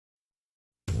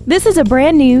This is a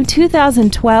brand new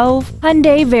 2012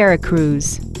 Hyundai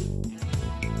Veracruz.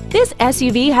 This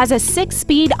SUV has a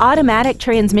 6-speed automatic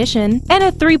transmission and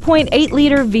a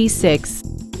 3.8-liter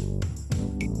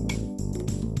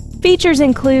V6. Features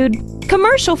include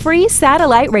commercial-free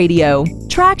satellite radio,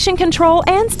 traction control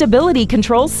and stability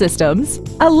control systems,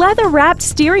 a leather-wrapped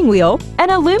steering wheel, an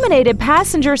illuminated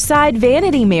passenger side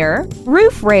vanity mirror,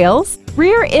 roof rails,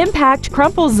 rear impact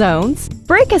crumple zones,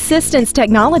 brake assistance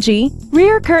technology,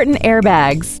 rear curtain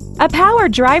airbags, a power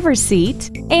driver's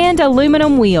seat, and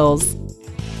aluminum wheels.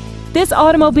 This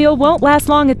automobile won't last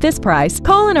long at this price.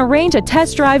 Call and arrange a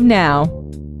test drive now.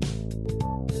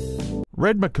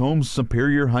 Red McCombs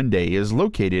Superior Hyundai is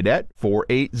located at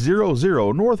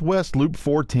 4800 Northwest Loop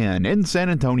 410 in San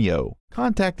Antonio.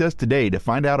 Contact us today to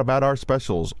find out about our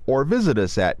specials or visit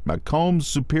us at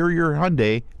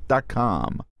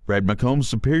McCombsSuperiorHyundai.com. Red McCombs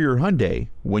Superior Hyundai.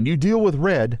 When you deal with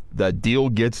red, the deal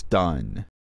gets done.